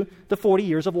reference to the 40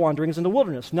 years of wanderings in the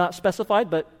wilderness. Not specified,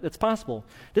 but it's possible.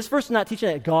 This verse is not teaching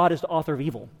that God is the author of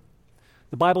evil.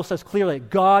 The Bible says clearly that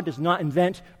God does not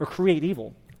invent or create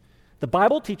evil. The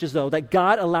Bible teaches, though, that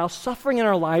God allows suffering in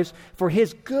our lives for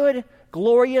his good,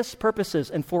 glorious purposes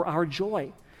and for our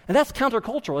joy. And that's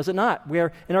countercultural, is it not?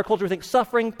 Where in our culture we think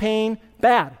suffering, pain,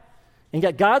 bad. And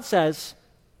yet God says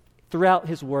throughout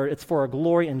his word, it's for our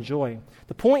glory and joy.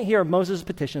 The point here of Moses'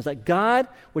 petition is that God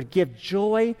would give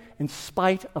joy in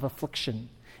spite of affliction,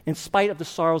 in spite of the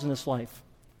sorrows in his life.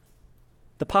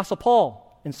 The Apostle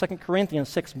Paul in 2 Corinthians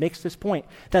 6 makes this point,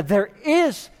 that there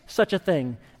is such a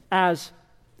thing as,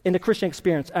 in the Christian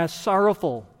experience, as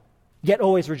sorrowful, yet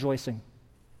always rejoicing.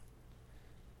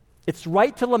 It's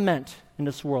right to lament in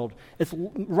this world. It's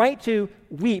right to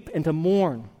weep and to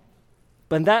mourn.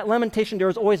 But in that lamentation, there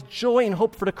is always joy and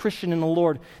hope for the Christian in the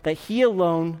Lord that he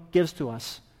alone gives to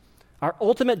us. Our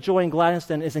ultimate joy and gladness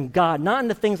then is in God, not in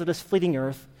the things of this fleeting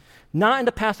earth, not in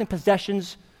the passing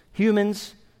possessions,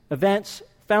 humans, events,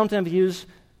 fountain of youth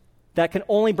that can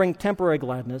only bring temporary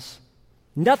gladness.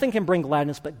 Nothing can bring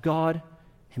gladness but God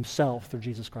himself through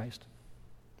Jesus Christ.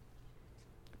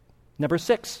 Number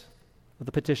 6 of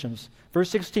the petitions. Verse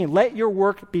 16, let your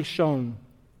work be shown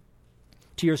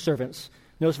to your servants.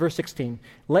 Notice verse 16.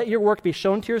 Let your work be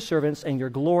shown to your servants and your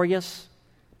glorious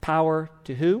power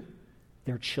to who?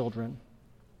 Their children.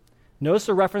 Notice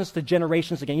the reference to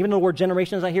generations again. Even though the word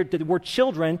generations is not here, the word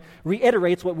children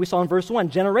reiterates what we saw in verse 1,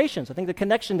 generations. I think the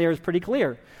connection there is pretty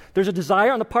clear. There's a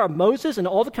desire on the part of Moses and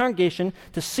all the congregation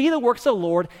to see the works of the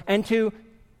Lord and to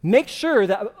make sure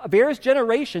that various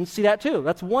generations see that too.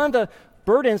 That's one of the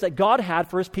burdens that God had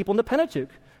for his people in the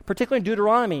Pentateuch, particularly in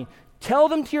Deuteronomy. Tell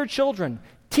them to your children.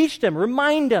 Teach them,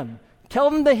 remind them, tell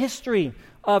them the history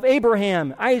of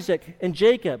Abraham, Isaac, and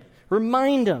Jacob.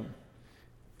 Remind them.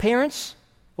 Parents,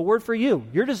 a word for you.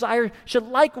 Your desire should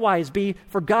likewise be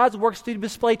for God's works to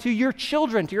display to your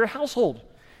children, to your household.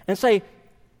 And say,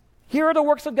 here are the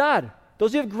works of God.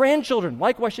 Those who have grandchildren,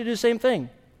 likewise, should do the same thing.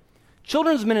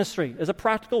 Children's ministry is a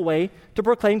practical way to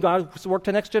proclaim God's work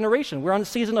to the next generation. We're on the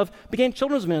season of beginning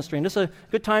children's ministry, and this is a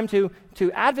good time to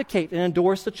advocate and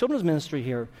endorse the children's ministry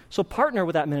here. So partner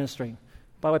with that ministry.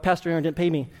 By the way, Pastor Aaron didn't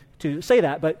pay me to say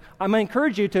that, but I'm going to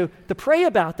encourage you to pray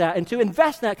about that and to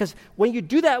invest in that, because when you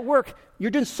do that work,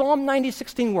 you're doing Psalm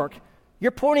 90:16 work.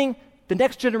 You're pointing the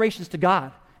next generations to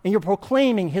God, and you're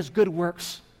proclaiming His good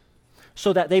works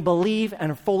so that they believe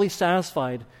and are fully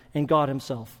satisfied in God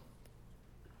Himself.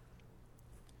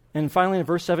 And finally, in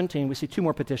verse 17, we see two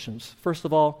more petitions. First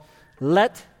of all,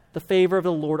 let the favor of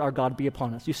the Lord our God be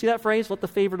upon us. You see that phrase? Let the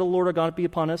favor of the Lord our God be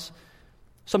upon us.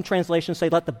 Some translations say,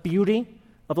 let the beauty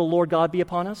of the Lord God be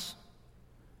upon us.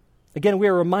 Again, we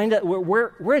are reminded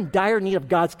we're in dire need of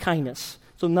God's kindness.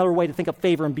 So another way to think of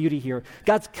favor and beauty here.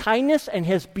 God's kindness and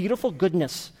His beautiful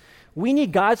goodness. We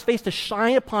need God's face to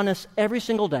shine upon us every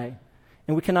single day,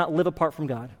 and we cannot live apart from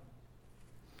God.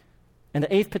 And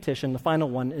the eighth petition, the final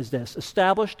one, is this: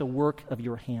 establish the work of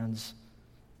your hands.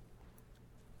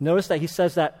 Notice that he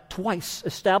says that twice.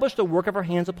 Establish the work of our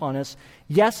hands upon us.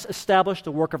 Yes, establish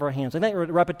the work of our hands. I think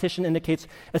repetition indicates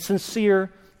a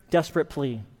sincere, desperate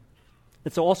plea.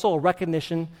 It's also a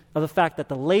recognition of the fact that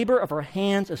the labor of our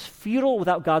hands is futile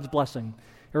without God's blessing.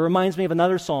 It reminds me of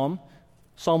another psalm,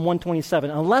 Psalm 127.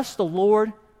 Unless the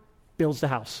Lord builds the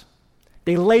house,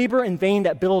 they labor in vain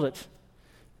that build it.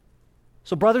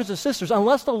 So brothers and sisters,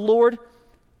 unless the Lord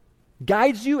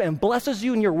guides you and blesses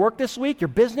you in your work this week, your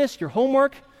business, your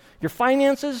homework, your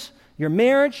finances, your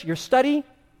marriage, your study,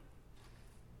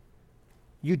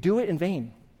 you do it in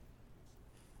vain.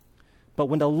 But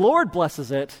when the Lord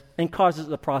blesses it and causes it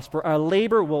to prosper, our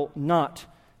labor will not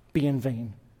be in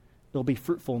vain. It will be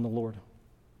fruitful in the Lord.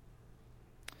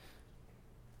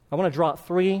 I want to draw out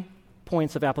 3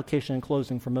 points of application in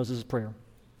closing from Moses' prayer.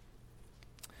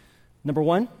 Number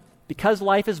 1, because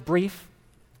life is brief,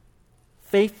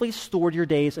 faithfully steward your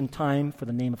days and time for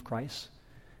the name of Christ.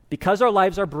 Because our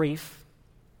lives are brief,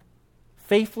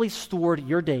 faithfully steward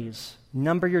your days,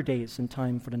 number your days in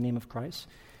time for the name of Christ.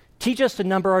 Teach us to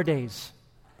number our days.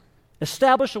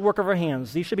 Establish the work of our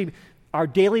hands. These should be our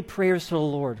daily prayers to the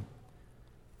Lord.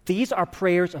 These are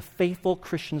prayers of faithful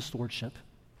Christian stewardship.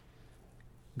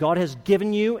 God has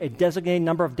given you a designated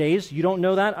number of days. You don't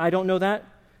know that. I don't know that.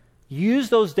 Use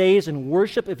those days in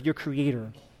worship of your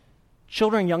Creator.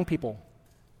 Children and young people,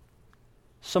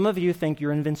 some of you think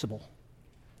you're invincible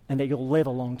and that you'll live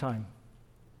a long time.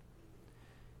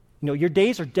 You know, your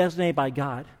days are designated by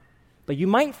God, but you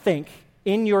might think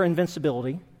in your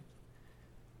invincibility,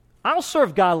 I'll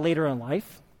serve God later in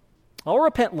life. I'll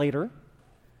repent later.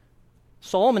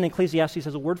 Solomon in Ecclesiastes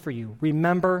has a word for you.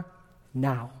 Remember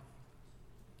now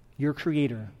your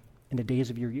Creator in the days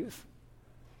of your youth.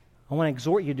 I want to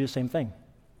exhort you to do the same thing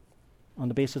on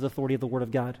the basis of the authority of the Word of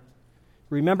God.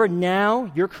 Remember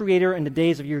now your Creator in the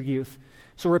days of your youth.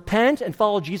 So repent and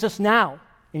follow Jesus now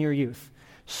in your youth.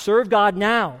 Serve God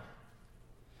now.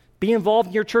 Be involved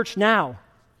in your church now.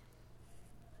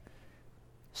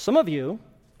 Some of you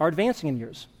are advancing in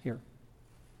years here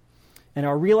and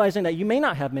are realizing that you may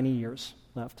not have many years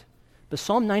left. But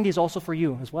Psalm 90 is also for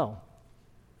you as well.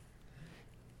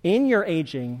 In your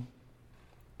aging,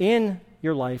 in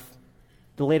your life,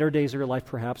 the later days of your life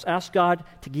perhaps, ask God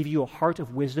to give you a heart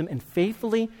of wisdom and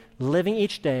faithfully living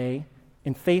each day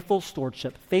in faithful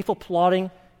stewardship, faithful plodding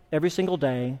every single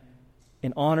day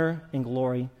in honor and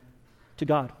glory to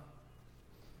God.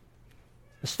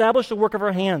 Establish the work of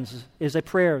our hands is a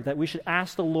prayer that we should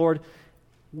ask the Lord,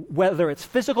 whether it's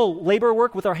physical labor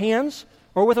work with our hands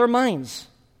or with our minds.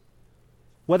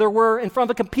 Whether we're in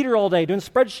front of a computer all day doing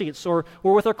spreadsheets or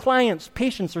with our clients,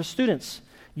 patients, or students.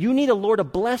 You need the Lord to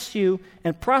bless you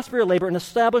and prosper your labor and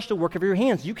establish the work of your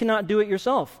hands. You cannot do it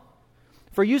yourself.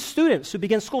 For you students who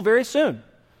begin school very soon,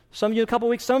 some of you in a couple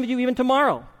weeks, some of you even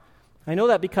tomorrow. I know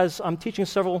that because I'm teaching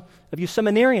several of you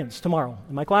seminarians tomorrow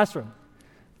in my classroom.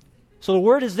 So the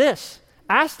word is this: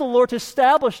 ask the Lord to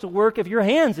establish the work of your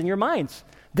hands and your minds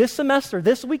this semester,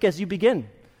 this week as you begin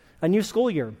a new school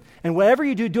year. And whatever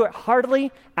you do, do it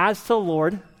heartily as to the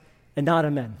Lord and not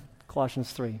of men.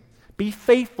 Colossians 3. Be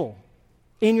faithful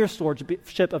in your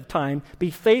stewardship of time.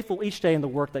 Be faithful each day in the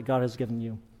work that God has given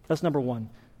you. That's number 1.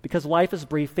 Because life is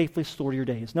brief, faithfully steward your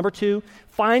days. Number 2,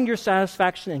 find your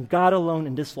satisfaction in God alone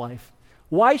in this life.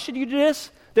 Why should you do this?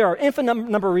 There are infinite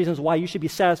number of reasons why you should be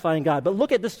satisfied in God. But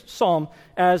look at this psalm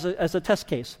as a test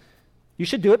case. You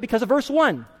should do it because of verse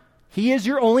 1. He is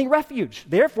your only refuge.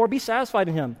 Therefore, be satisfied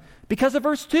in him. Because of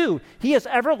verse 2, he is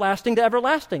everlasting to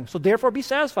everlasting. So therefore, be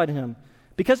satisfied in him.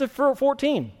 Because of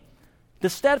 14, the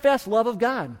steadfast love of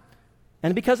God.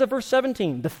 And because of verse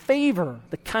 17, the favor,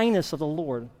 the kindness of the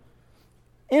Lord.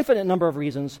 Infinite number of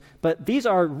reasons, but these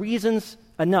are reasons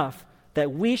enough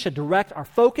that we should direct our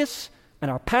focus and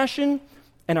our passion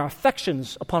and our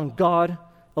affections upon God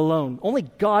alone. Only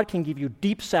God can give you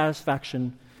deep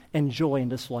satisfaction and joy in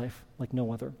this life like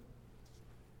no other.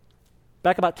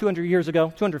 Back about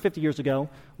 250 years ago,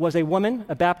 was a woman,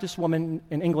 a Baptist woman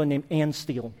in England named Anne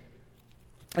Steele.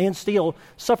 Anne Steele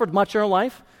suffered much in her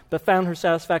life, but found her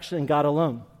satisfaction in God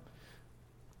alone.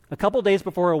 A couple days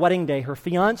before her wedding day, her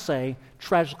fiancé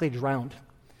tragically drowned.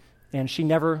 And she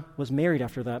never was married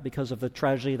after that because of the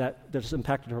tragedy that has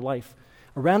impacted her life.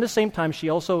 Around the same time, she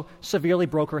also severely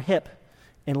broke her hip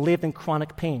and lived in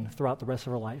chronic pain throughout the rest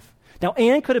of her life. Now,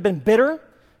 Anne could have been bitter.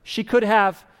 She could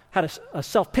have had a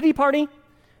self-pity party,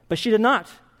 but she did not.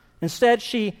 Instead,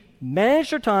 she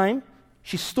managed her time,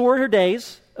 she stored her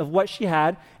days of what she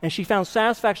had, and she found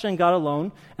satisfaction in God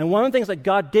alone. And one of the things that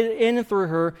God did in and through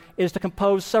her is to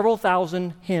compose several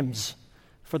thousand hymns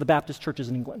for the Baptist churches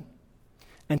in England.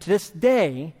 And to this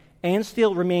day, Anne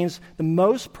Steele remains the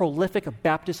most prolific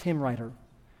Baptist hymn writer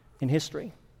in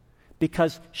history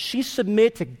because she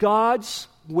submitted to God's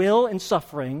will in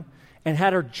suffering and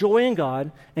had her joy in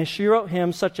God, and she wrote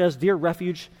hymns such as Dear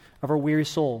Refuge of Her Weary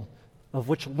Soul, of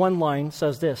which one line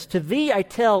says this, To thee I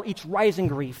tell each rising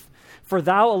grief, for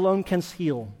thou alone canst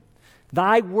heal.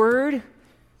 Thy word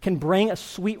can bring a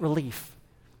sweet relief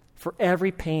for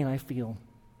every pain I feel.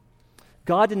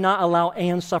 God did not allow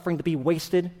Anne's suffering to be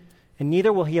wasted, and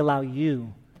neither will he allow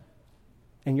you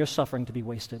and your suffering to be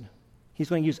wasted. He's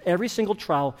going to use every single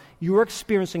trial you're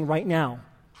experiencing right now,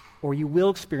 or you will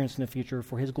experience in the future,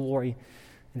 for his glory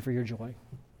and for your joy.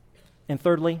 And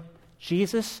thirdly,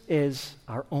 Jesus is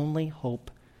our only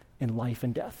hope in life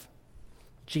and death.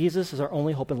 Jesus is our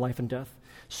only hope in life and death.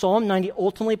 Psalm 90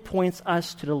 ultimately points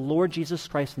us to the Lord Jesus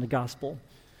Christ in the gospel.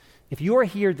 If you are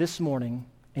here this morning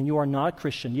and you are not a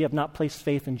Christian, you have not placed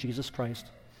faith in Jesus Christ,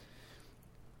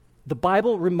 the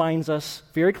Bible reminds us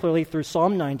very clearly through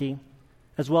Psalm 90,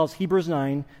 as well as Hebrews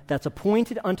 9, that's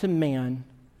appointed unto man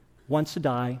once to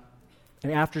die,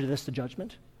 and after this the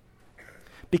judgment.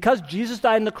 Because Jesus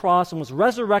died on the cross and was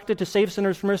resurrected to save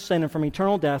sinners from their sin and from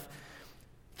eternal death,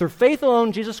 through faith alone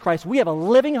in Jesus Christ, we have a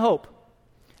living hope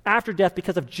after death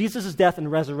because of Jesus' death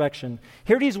and resurrection.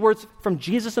 Hear these words from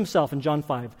Jesus himself in John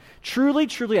 5. Truly,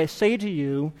 truly, I say to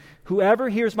you, whoever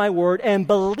hears my word and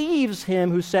believes him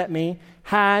who sent me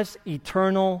has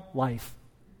eternal life.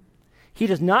 He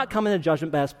does not come into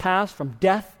judgment, but has passed from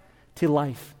death to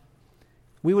life.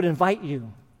 We would invite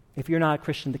you, if you're not a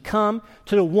Christian, to come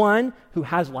to the one who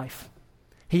has life.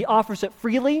 He offers it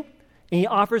freely, and he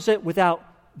offers it without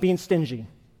being stingy.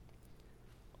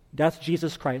 That's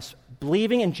Jesus Christ.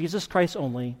 Believing in Jesus Christ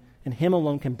only, and him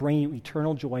alone, can bring you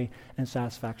eternal joy and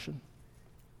satisfaction.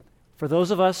 For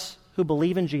those of us who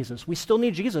believe in Jesus, we still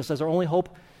need Jesus as our only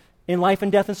hope in life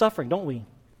and death and suffering, don't we?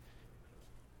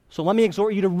 So let me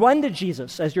exhort you to run to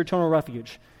Jesus as your eternal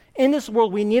refuge. In this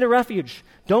world, we need a refuge.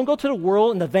 Don't go to the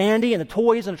world and the vanity and the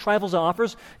toys and the trifles it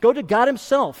offers. Go to God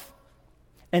himself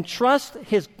and trust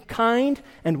his kind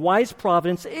and wise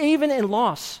providence, even in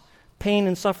loss, pain,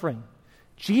 and suffering.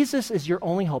 Jesus is your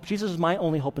only hope. Jesus is my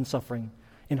only hope in suffering.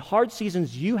 In hard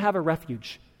seasons, you have a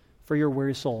refuge for your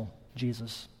weary soul,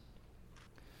 Jesus.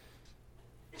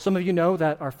 Some of you know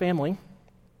that our family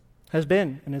has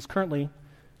been and is currently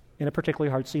in a particularly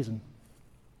hard season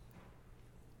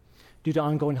due to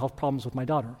ongoing health problems with my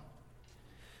daughter.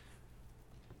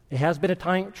 It has been a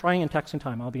trying and taxing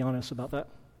time, I'll be honest about that.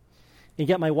 And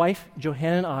yet my wife,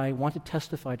 Johanna, and I want to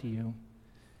testify to you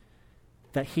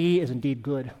that he is indeed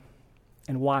good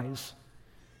and wise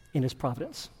in his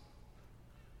providence.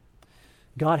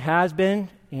 God has been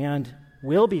and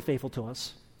will be faithful to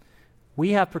us.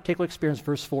 We have particularly experienced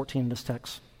verse 14 in this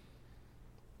text.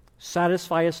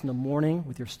 Satisfy us in the morning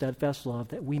with your steadfast love,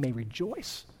 that we may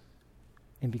rejoice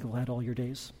and be glad all your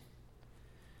days.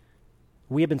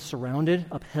 We have been surrounded,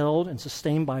 upheld, and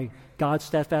sustained by God's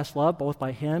steadfast love, both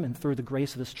by him and through the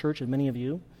grace of this church and many of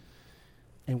you.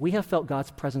 And we have felt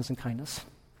God's presence and kindness.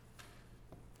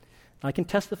 I can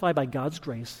testify by God's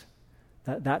grace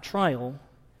that that trial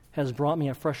has brought me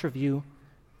a fresher view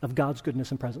of God's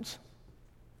goodness and presence.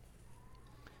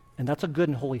 And that's a good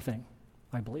and holy thing,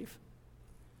 I believe.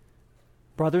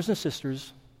 Brothers and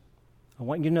sisters, I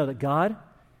want you to know that God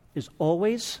is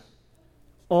always,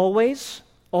 always,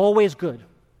 always good.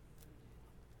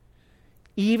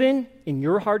 Even in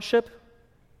your hardship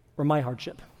or my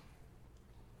hardship.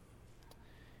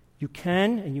 You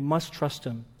can and you must trust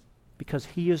him because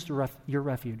he is your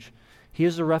refuge. He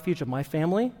is the refuge of my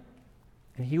family,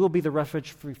 and he will be the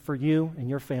refuge for you and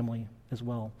your family as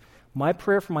well. My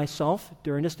prayer for myself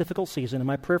during this difficult season, and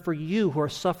my prayer for you who are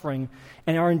suffering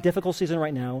and are in difficult season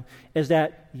right now, is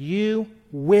that you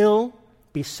will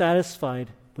be satisfied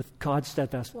with God's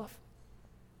steadfast love.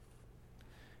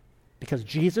 Because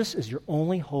Jesus is your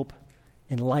only hope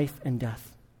in life and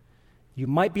death. You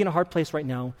might be in a hard place right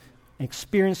now,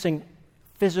 experiencing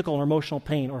physical or emotional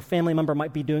pain, or a family member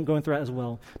might be going through that as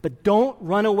well. But don't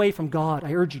run away from God.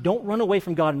 I urge you, don't run away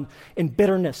from God in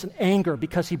bitterness and anger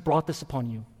because he brought this upon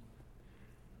you.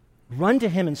 Run to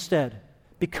him instead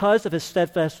because of his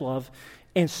steadfast love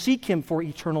and seek him for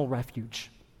eternal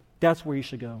refuge. That's where you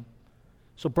should go.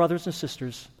 So brothers and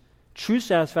sisters, true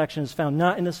satisfaction is found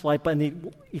not in this life, but in the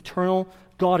eternal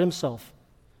God himself.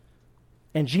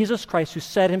 And Jesus Christ, who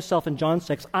said himself in John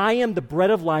 6, I am the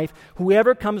bread of life.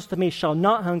 Whoever comes to me shall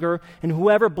not hunger, and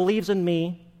whoever believes in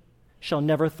me shall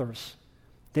never thirst.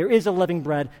 There is a living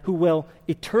bread who will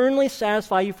eternally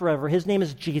satisfy you forever. His name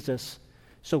is Jesus.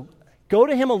 So go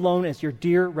to him alone as your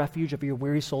dear refuge of your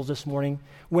weary souls this morning,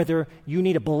 whether you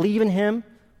need to believe in him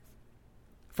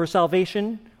for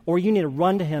salvation or you need to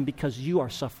run to him because you are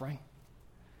suffering.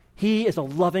 He is a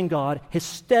loving God. His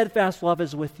steadfast love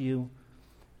is with you,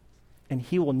 and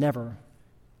he will never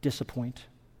disappoint.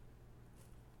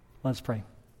 Let's pray.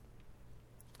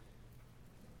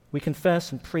 We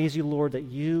confess and praise you, Lord, that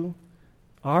you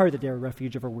are the dear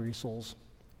refuge of our weary souls.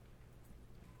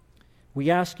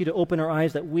 We ask you to open our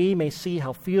eyes that we may see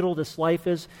how futile this life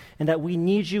is and that we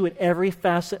need you in every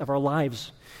facet of our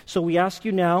lives. So we ask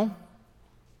you now,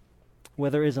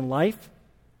 whether it is in life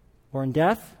or in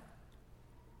death,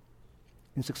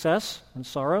 in success or in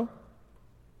sorrow,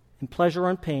 in pleasure or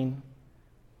in pain,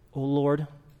 O Lord,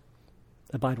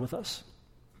 abide with us.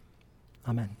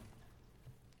 Amen.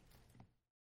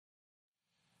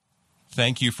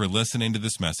 Thank you for listening to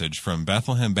this message from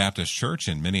Bethlehem Baptist Church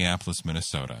in Minneapolis,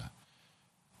 Minnesota.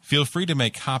 Feel free to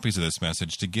make copies of this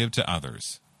message to give to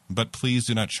others, but please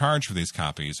do not charge for these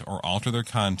copies or alter their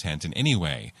content in any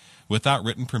way without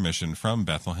written permission from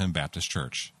Bethlehem Baptist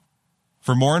Church.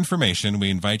 For more information, we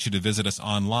invite you to visit us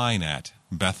online at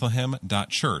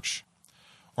bethlehem.church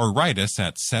or write us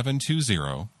at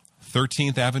 720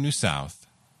 13th Avenue South,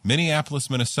 Minneapolis,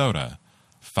 Minnesota,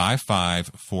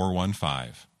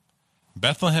 55415.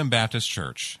 Bethlehem Baptist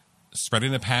Church,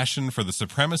 spreading the passion for the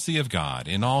supremacy of God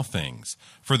in all things,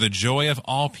 for the joy of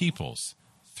all peoples,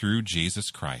 through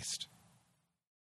Jesus Christ.